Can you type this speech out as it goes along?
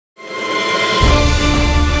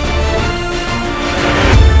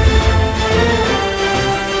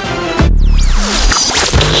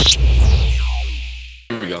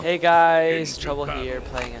Hey guys, Trouble here,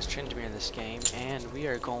 playing as Tryndamere in this game, and we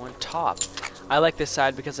are going top. I like this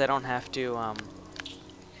side because I don't have to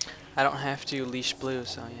leash blue,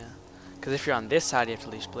 so yeah. Because if you're on this side, you have to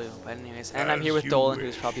leash blue. But anyways, and I'm here with Dolan,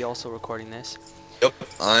 who's probably also recording this. Yep,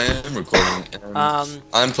 I am recording. And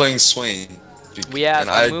I'm playing Swain. We have and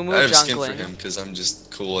I jungling. have skin for him because I'm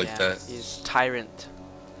just cool like that. He's Tyrant.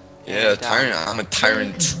 Yeah, Tyrant. I'm a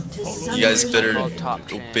tyrant. You guys better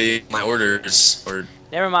obey my orders, or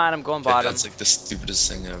never mind. I'm going bottom. That's like the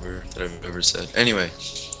stupidest thing ever that I've ever said. Anyway,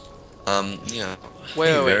 yeah.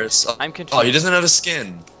 Wait. I'm confused. Oh, he doesn't have a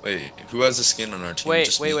skin. Wait, who has a skin on our team?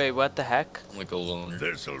 Wait. What the heck? I'm like a loner.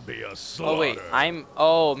 This'll be a slaughter.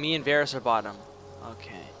 Oh wait, me and Varus are bottom.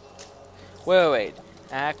 Okay. Wait.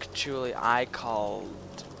 Actually, I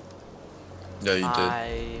called. Yeah, you did.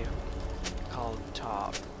 I called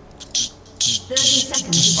top. 30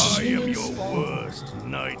 seconds. I am your worst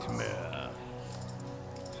nightmare.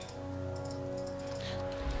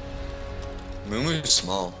 Moon's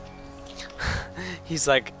small. He's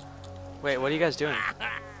like, wait, what are you guys doing?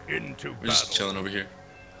 Into We're just chilling over here.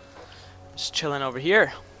 Just chilling over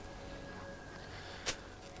here.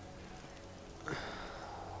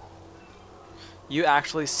 You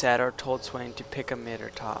actually said or told Swain to pick a mid or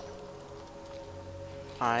top.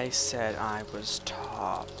 I said I was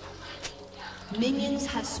top. Minions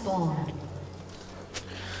have spawned.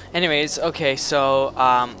 Anyways, okay, so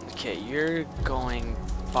okay, you're going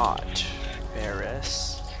bot,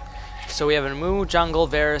 Varus. So we have a Moo jungle,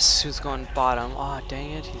 Varus who's going bottom. Oh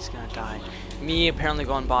dang it, he's gonna die. Me apparently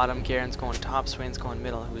going bottom, Garen's going top, Swain's going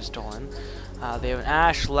middle, who's Dolan. They have an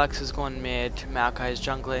Ashe, Lux is going mid, Maokai's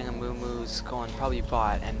jungling, and Moo's going probably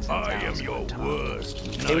bot, and I am your worst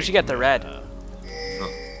nightmare. Hey, we should get the red. No.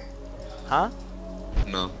 Huh?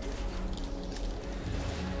 No.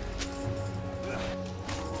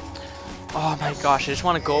 Oh my gosh, I just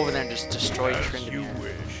want to go over there and just destroy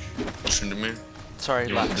Tryndamere. Tryndamere? Sorry,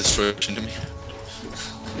 you want to destroy Tryndamere?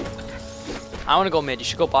 I want to go mid, you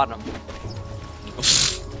should go bottom.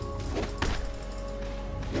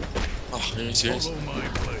 Oh, are you serious?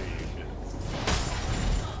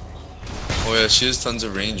 Oh yeah, she has tons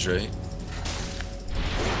of range, right?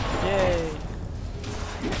 Yay.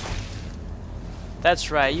 That's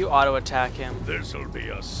right, you auto attack him. This'll be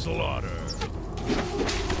a slaughter.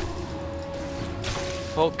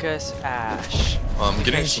 Focus Ashe. Oh, I'm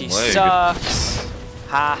getting she some lag. Sucks.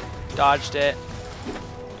 Ha, dodged it.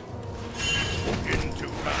 Into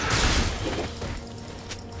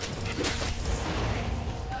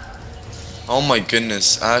Oh my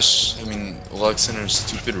goodness, Ashe, Lux in her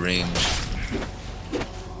stupid range.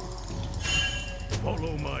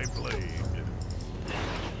 follow my blade.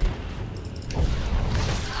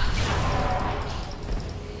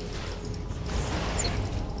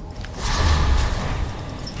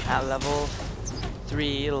 At level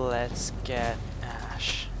 3, let's get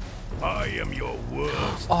Ashe. I am your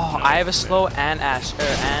worst. Oh, I have a slow and Ashe,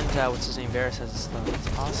 what's his name? Varus has a slow.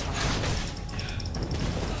 That's awesome.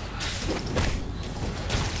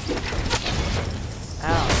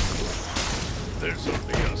 Ow. This'll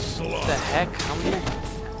be a slaughter. What the heck? How many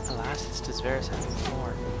elastics does Varus have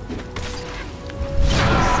before?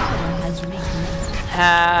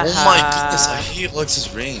 Ha Oh my goodness, I hate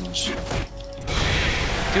Lux's range.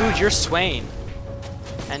 Dude, you're Swain.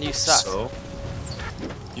 And you suck. So?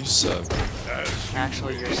 You suck.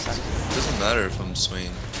 Actually, you're sucking. It doesn't matter if I'm Swain.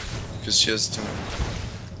 Because she has too many.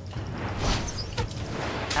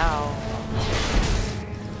 Ow.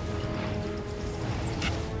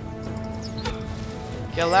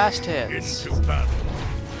 Get last hits. Into battle.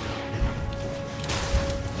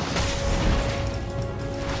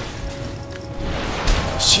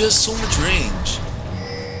 She has so much range.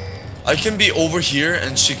 I can be over here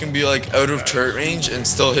and she can be like out of turret range and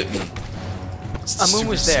still hit me. Amun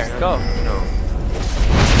was there. Go. No.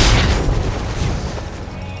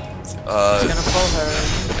 He's gonna pull her.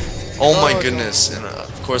 Oh my goodness, and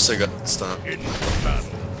of course I got stunned. Into battle.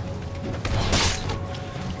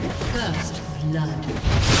 First blood.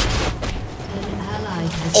 An ally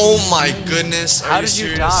has Oh been my slain. goodness, How are you did you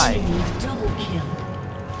serious? die? Double kill.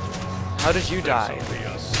 How did you die? This'll be a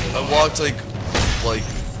I slaughter. walked like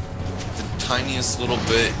the tiniest little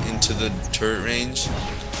bit into the turret range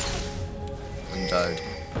and died.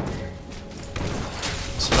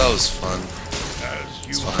 So that was fun. As you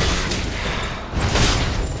It's fine.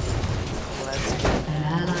 Let's get. An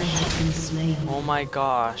ally has been slain. Oh my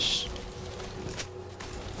gosh.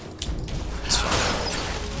 It's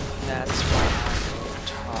fine. That's why I'm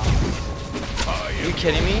top. Are you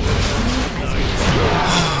kidding me? An ally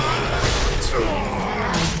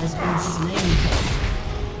has been slain.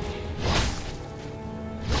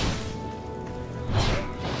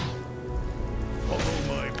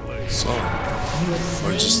 So, You have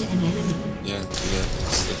or just slain an enemy. yeah, do that.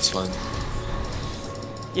 That's fine.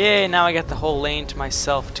 Yay, now I got the whole lane to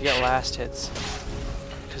myself to get last hits.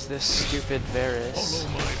 Because this stupid Varus.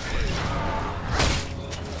 Follow my blade.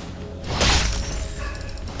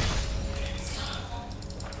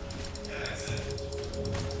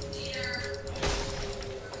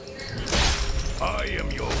 I am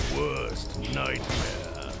your worst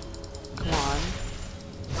nightmare. Come on.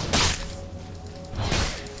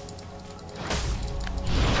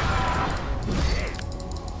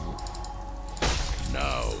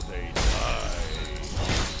 Now they die.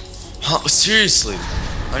 Huh, seriously,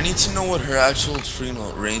 I need to know what her actual free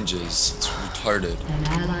range is. It's retarded. An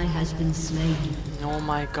ally has been slain. Oh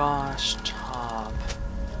my gosh, Top.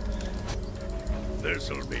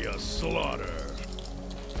 This'll be a slaughter.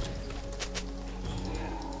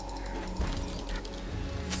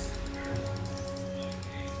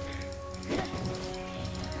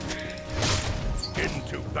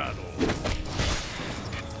 Into battle.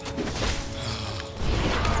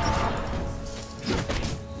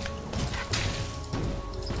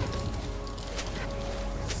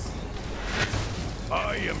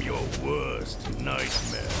 I am your worst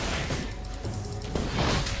nightmare.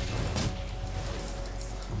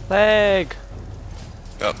 Leg!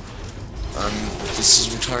 Yep. This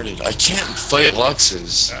is retarded. I can't fight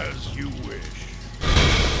Luxes As you wish.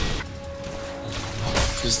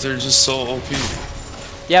 because they're just so OP.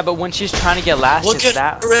 Yeah, but when she's trying to get last Look hits,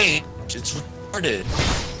 at that. her range. It's retarded.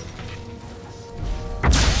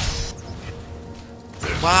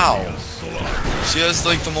 Wow. A slaughter. She has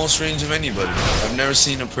like the most range of anybody. I've never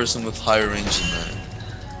seen a person with higher range than that.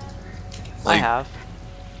 I Like, have.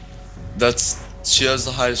 she has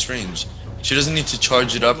the highest range. She doesn't need to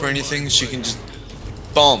charge it up or anything. She can just,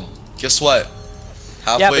 boom. Guess what?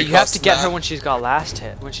 Halfway Yeah, but you have across to the get her map- when she's got last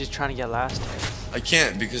hit. When she's trying to get last hit. I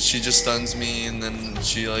can't because she just stuns me and then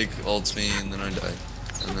she like ults me and then I die.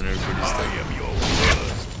 And then everybody's I dead. am your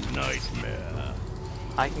worst nightmare.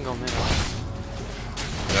 I can go mid.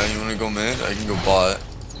 Yeah, you wanna go mid? I can go bot.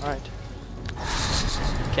 Alright.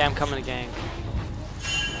 Okay, I'm coming to gang.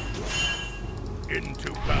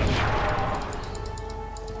 Into battle.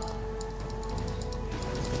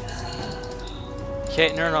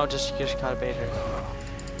 Okay, no, just gotta bait her.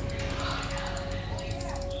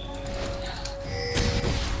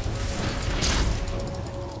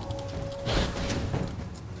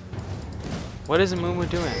 What is Mumu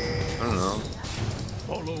doing? I don't know.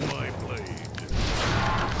 Follow my blade.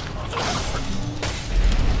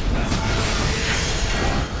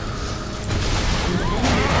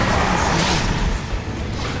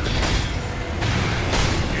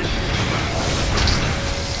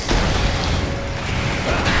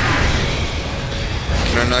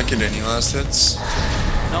 Can I not get any last hits?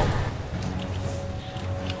 Nope.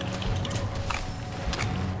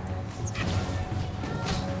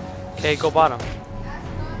 Okay, go bottom.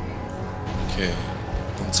 Okay.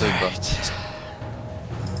 Don't say bot. Right.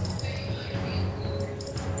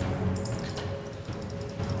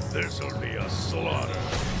 This'll be a slaughter.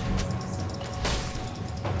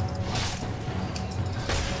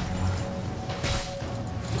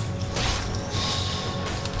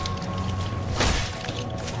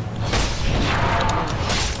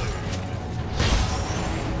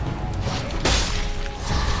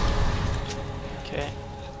 Okay.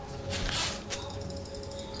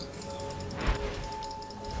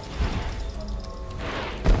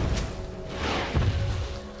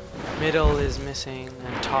 Middle is missing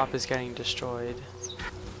and top is getting destroyed.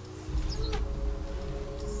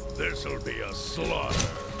 This'll be a slaughter.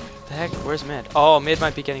 The heck? Where's mid? Oh, mid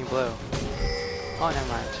might be getting blue. Oh, never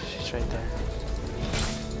mind. She's right there.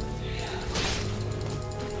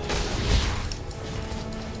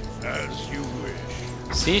 As you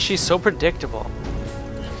wish. See, she's so predictable.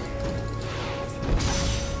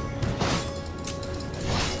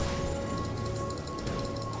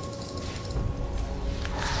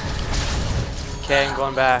 Okay, I'm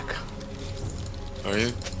going back. Are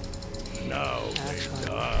you? Now Excellent. they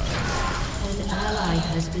die. An ally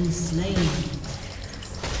has been slain.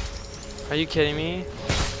 Are you kidding me?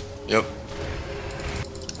 Yep.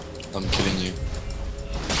 I'm kidding you.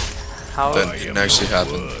 How? That I didn't am actually your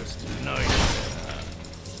happen. worst nightmare.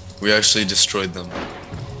 We actually destroyed them.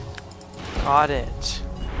 Got it.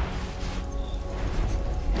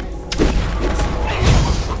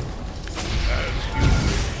 As you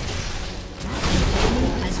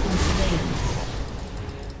Enemy has been slain.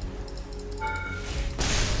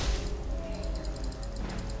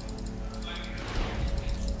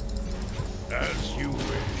 As you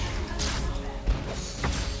wish.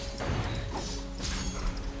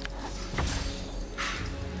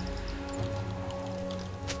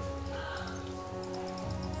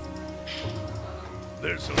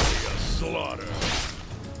 This'll be a slaughter.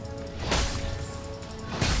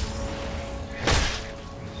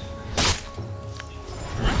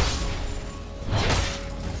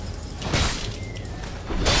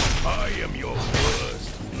 I am your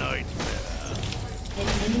worst nightmare. An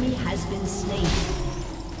enemy has been slain.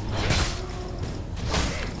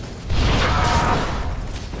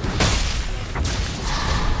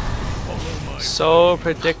 Follow my So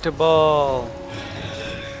predictable.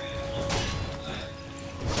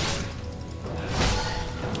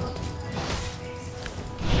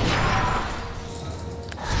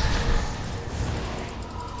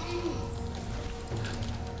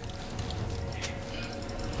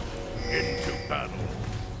 into battle.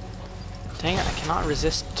 Dang it, I cannot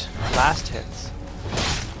resist blast hits.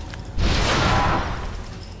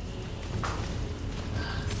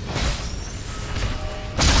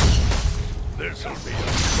 This'll be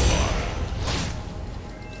a slaughter.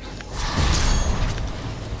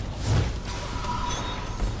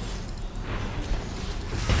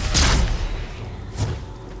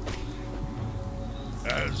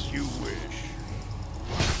 As you wish.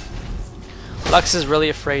 Lux is really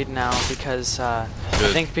afraid now because I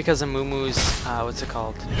think because of Mumu's what's it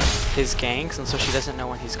called? His ganks, and so she doesn't know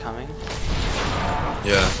when he's coming.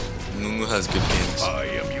 Yeah, Mumu has good games. I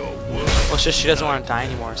am your worst. Well, it's just she doesn't want to die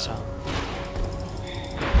anymore, so.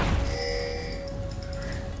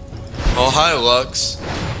 Oh, hi, Lux.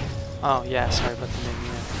 Oh yeah, sorry about the name.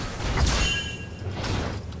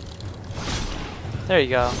 There you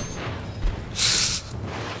go.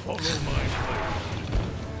 Follow my blade.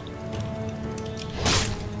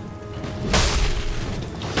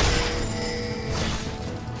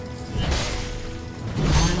 An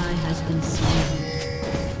ally has been slain.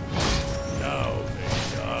 Now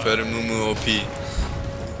they die. Fed Mumu OP.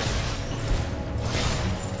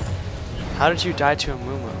 How did you die to a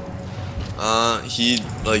Mumu? He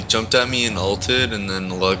like jumped at me and ulted, and then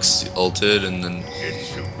Lux ulted, and then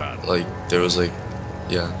Into battle. like there was like,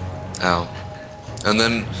 yeah, ow. And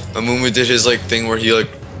then Mumu did his like thing where he like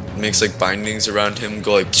makes like bindings around him,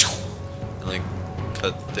 go like, and like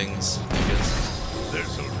cut things, I guess.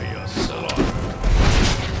 This'll be a slaughter.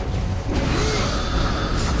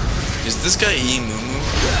 Is this guy E Mumu?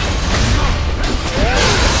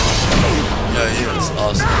 Yeah, he is.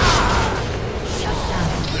 Awesome.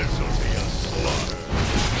 This'll be a slaughter.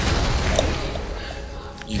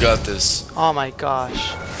 You got this. Oh my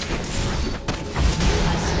gosh.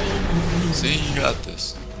 See, you got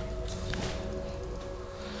this.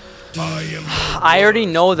 I am. I already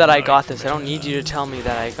know that I got this. I don't need you to tell me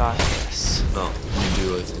that I got this. No, you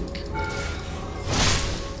do, I think.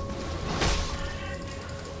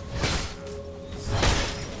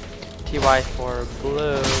 TY for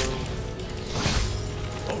blue.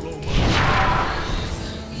 Follow my.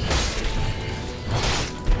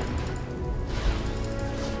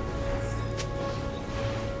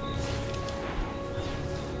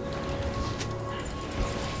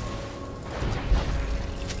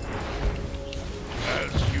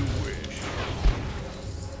 As you wish.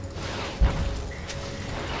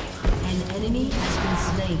 An enemy has been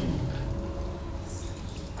slain.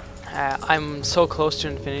 I'm so close to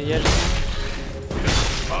infinity yet.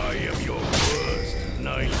 I am your worst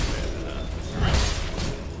nightmare.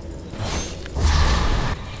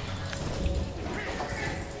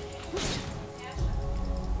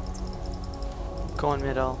 Go in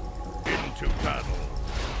middle. Into battle.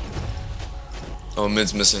 Oh,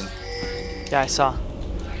 mid's missing. Yeah, I saw.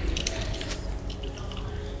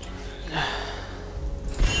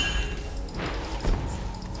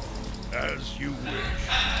 As you wish.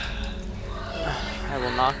 I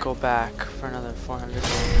will not go back for another 400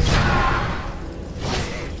 gold.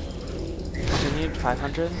 Do you need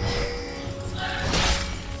 500?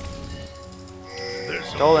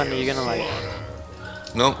 This'll Dolan, be are you a gonna like... slaughter.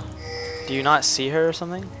 Nope. Do you not see her or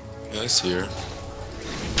something? Yeah, I see her.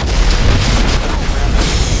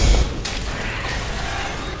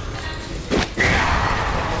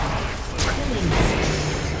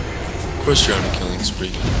 Of course you're on a killing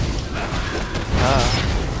spree.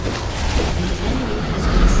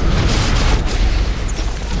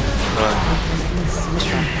 Run.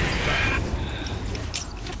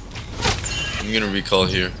 I'm gonna recall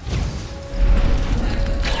here.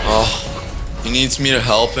 Oh, he needs me to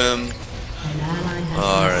help him. An ally has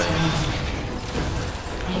Alright. been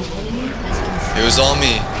slain. An enemy has been slain. It was all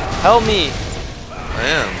me. Help me! I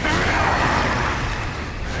am.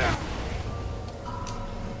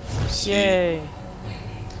 See? Yay!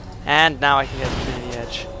 And now I can get Infinity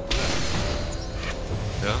Edge.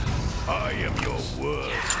 Yeah. I am your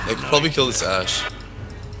worst. I could probably kill this Ashe.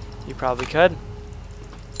 You probably could.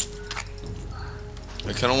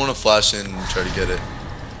 I kind of want to flash in and try to get it.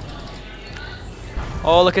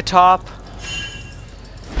 Oh, look at top.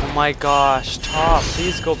 Oh my gosh, top,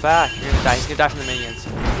 please go back. You're gonna die. He's gonna die from the minions.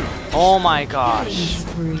 Oh my gosh.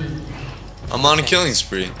 I'm on a killing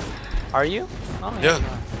spree. Are you? Oh Yeah.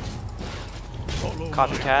 Follow my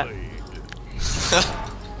Copycat. blade.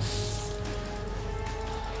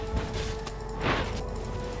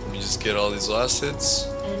 Let me just get all these last hits.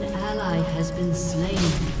 An ally has been slain.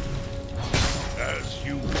 As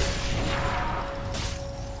you wish.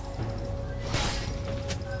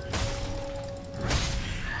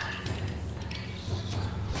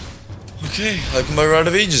 Okay, I can buy Rod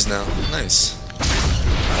of Ages now. Nice.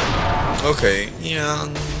 Okay, yeah,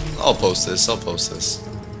 I'll post this. I'll post this.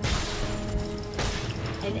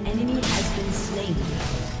 An enemy has been slain.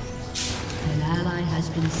 An ally has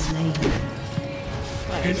been slain.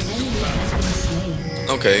 An enemy has been slain.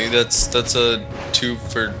 Okay, that's a 2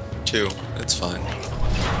 for 2. It's fine.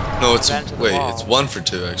 No, it's Advance to the wait, wall. it's 1 for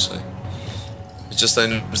 2 actually. It's just I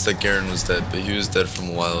noticed that Garen was dead, but he was dead from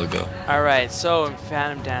a while ago. Alright, so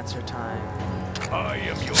Phantom Dancer time. I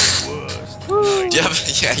am your worst.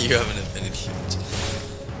 Yeah, you have an infinity edge.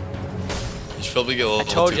 You should probably get level I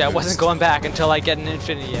told 2 you I boost. wasn't going back until I get an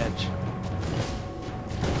Infinity Edge.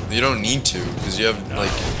 You don't need to, because you have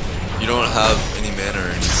like you don't have any mana or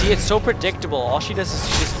anything. See, it's so predictable. All she does is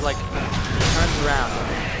she just like turns around.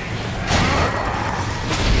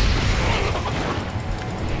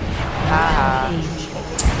 Haha.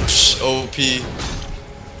 Psh, OP.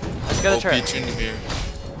 Let's get a OP turret. Tryndamere.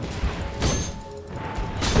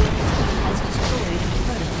 Has destroyed a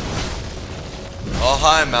turret. Oh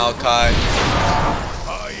hi Maokai.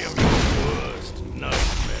 I am your worst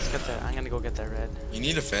nightmare. Get that. I'm gonna go get that red. You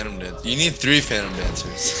need a Phantom Dance. You need 3 Phantom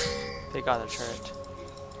Dancers. They got the turret.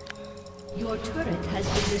 Your turret has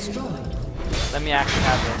been destroyed. Let me actually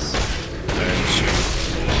have this.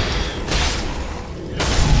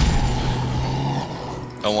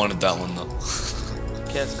 I wanted that one though.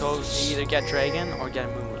 Okay, let's go. You either get dragon or get a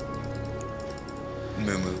Moo.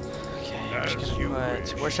 Mumu. Okay, I'm just As gonna you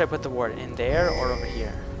put. Where should I put the ward? In there or over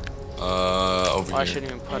here? Over Oh, I here.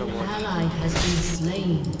 shouldn't even put a An ward. ally has been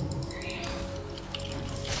slain.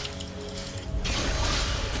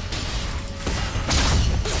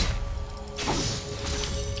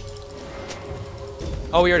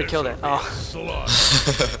 Oh, we already killed it. Oh,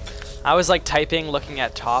 Slaughter. I was like typing, looking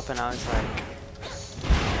at top, and I was like,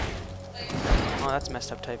 oh, that's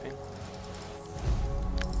messed up typing.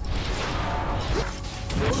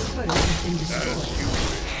 Your turret has been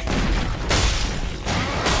destroyed.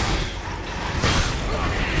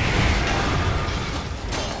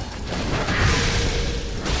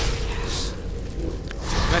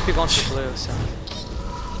 Might be going for blue, so.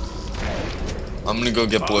 I'm gonna go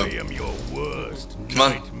get I blue. am your worst Come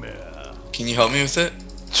on. nightmare. Can you help me with it?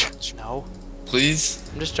 No, Please?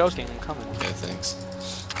 I'm just joking. I'm coming. Okay, thanks.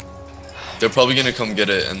 They're probably gonna come get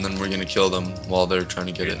it and then we're gonna kill them while they're trying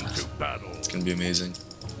to get it. Into battle. It's gonna be amazing.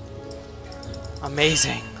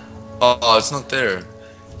 Amazing. Oh, it's not there.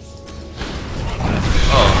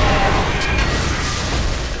 Oh,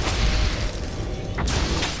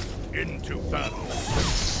 Into battle.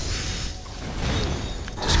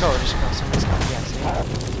 Just go. Somebody's coming. Yeah, see?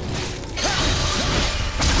 Okay.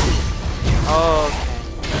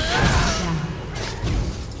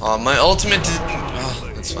 oh my ultimate didn't.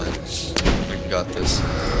 Oh, that's fine. I got this.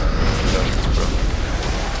 Bro.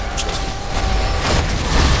 Trust me.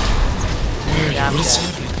 Yeah, I'm What is dead.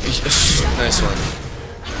 happening? Nice one.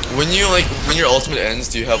 When your ultimate ends,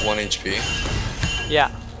 do you have 1 HP?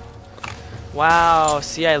 Yeah. Wow.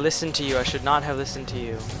 See, I listened to you. I should not have listened to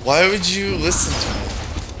you. Why would you listen to me?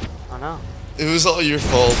 Oh no. It was all your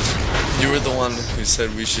fault. You were the one who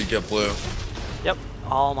said we should get blue. Yep.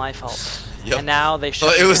 All my fault. Yep. And now they Oh,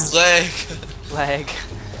 shut it me was down. lag. Leg.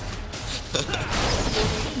 Your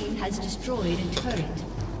team has destroyed a turret.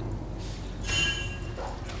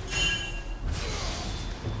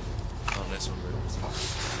 Oh, nice one, bro.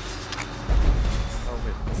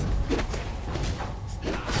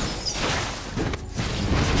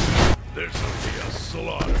 This will be a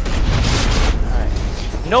slaughter.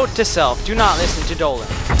 Alright. Note to self: do not listen to Dolan.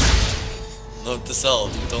 Note to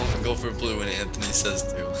self, don't go for blue when Anthony says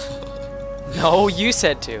to. No, you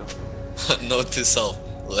said to. Note to self,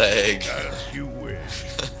 leg. As you wish.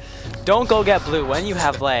 Don't go get blue when you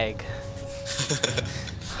have leg.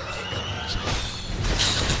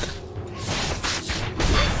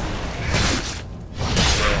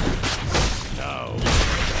 Now.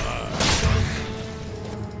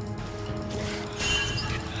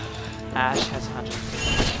 Ash has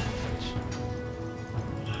 150 damage.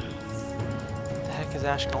 What the heck is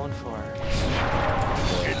Ash going for?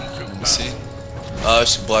 Let me see.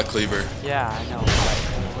 She's Black Cleaver. Yeah, I know. But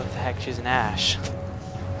what the heck? She's an Ash.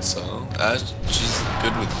 So, Ash, she's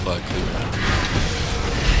good with Black Cleaver.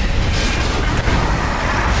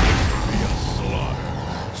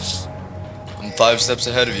 I'm 5 steps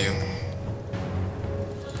ahead of you.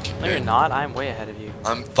 No, you're not. I'm way ahead of you.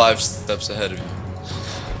 I'm 5 steps ahead of you.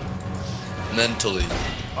 Mentally.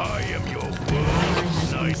 I am your Has worst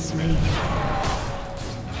been nightmare. slain.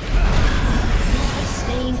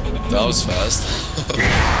 Slain an enemy. That was fast.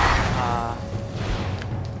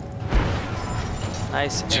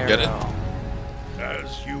 Nice Did you arrow. get it?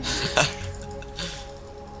 As you wish.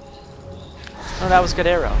 Oh, that was a good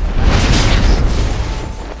arrow.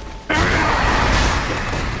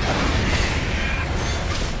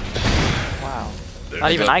 Wow.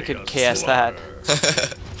 Not even I could KS that.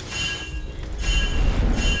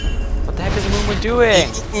 What the heck is Mumu doing?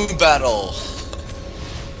 Ooh, battle.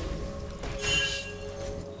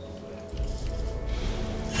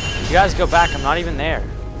 You guys go back. I'm not even there.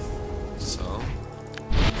 So,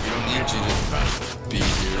 we don't need you to be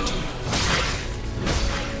here.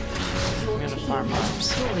 I'm gonna farm mobs.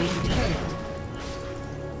 Destroyed a turret.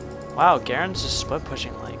 Wow, Garen's just split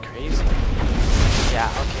pushing like crazy. Yeah,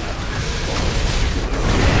 okay.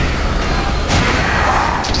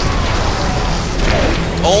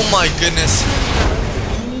 Oh my goodness.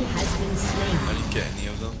 Enemy has been slain. I didn't get any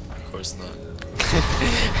of them. Of course not.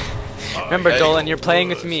 Remember, Hey. Dolan, you're playing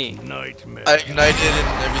with me. Nightmare. I ignited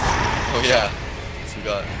and everything. Oh yeah. I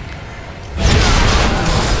forgot.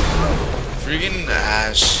 Freaking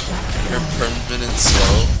Ash. Her permanent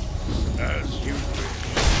slow. As you wish.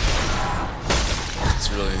 It's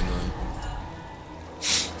really annoying.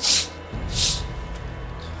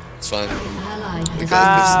 It's fine. An ally has been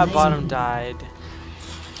Ah, slain. bottom died.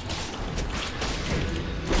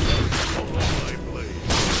 Follow my blade.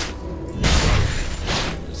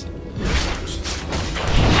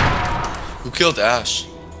 Who killed Ash?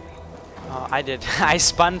 Oh, I did. I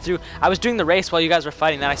spun through. I was doing the race while you guys were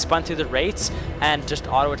fighting. Then I spun through the rates and just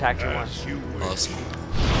auto attacked you once. As you wish. Awesome.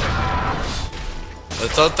 I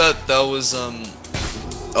thought that was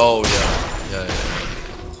oh yeah. Yeah.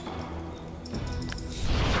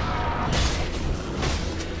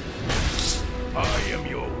 I am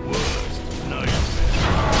your worst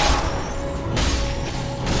nightmare.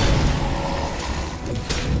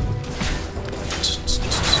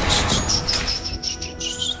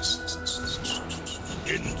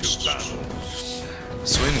 Into battle.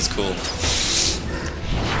 Swing is cool.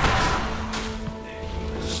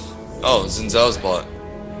 Oh, Zinzao's bot.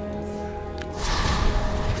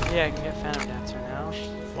 Yeah, I can get Phantom Dancer now.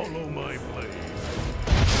 Follow my blade.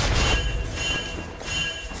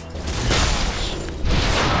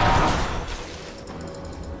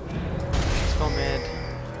 Let's go mid.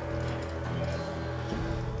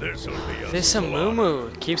 This'll be a This slaughter.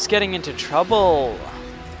 Amumu keeps getting into trouble.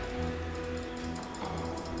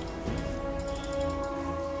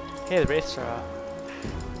 Hey, the wraiths are up.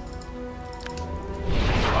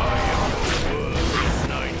 I am your worst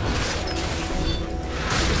nightmare.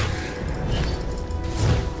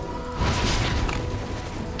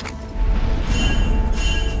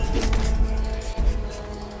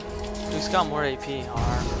 Who's got more AP?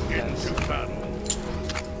 Arm. Yes. Into battle.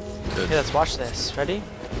 Good. Okay, let's watch this. Ready?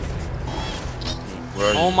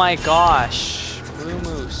 Where are Oh you? my gosh.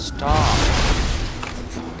 Mumu, stop.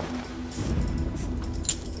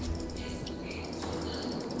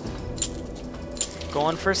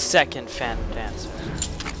 Going for second Phantom Dancer.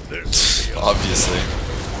 This'll be a Obviously.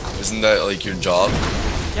 Isn't that like your job?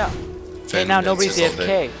 Yeah. Hey, Phantom now nobody's dancers all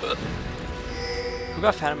day. AFK. Who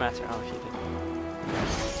got Phantom Dancer? Oh, he did.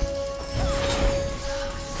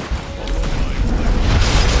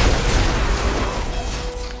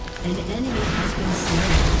 An enemy has been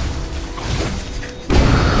slain.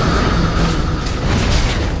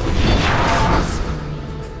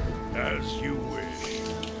 as you wish.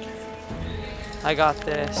 I got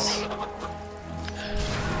this.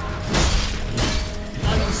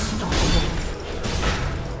 Unstoppable.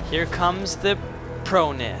 Here comes the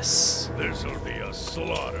proness. This'll be a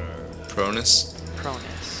slaughter. Pronus?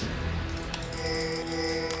 Proness.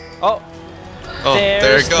 Oh, Oh, there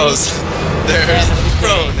There's it goes. There's the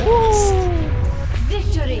pronus. woo!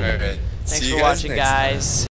 Victory. Alright. Thanks See for you guys watching, next time. guys.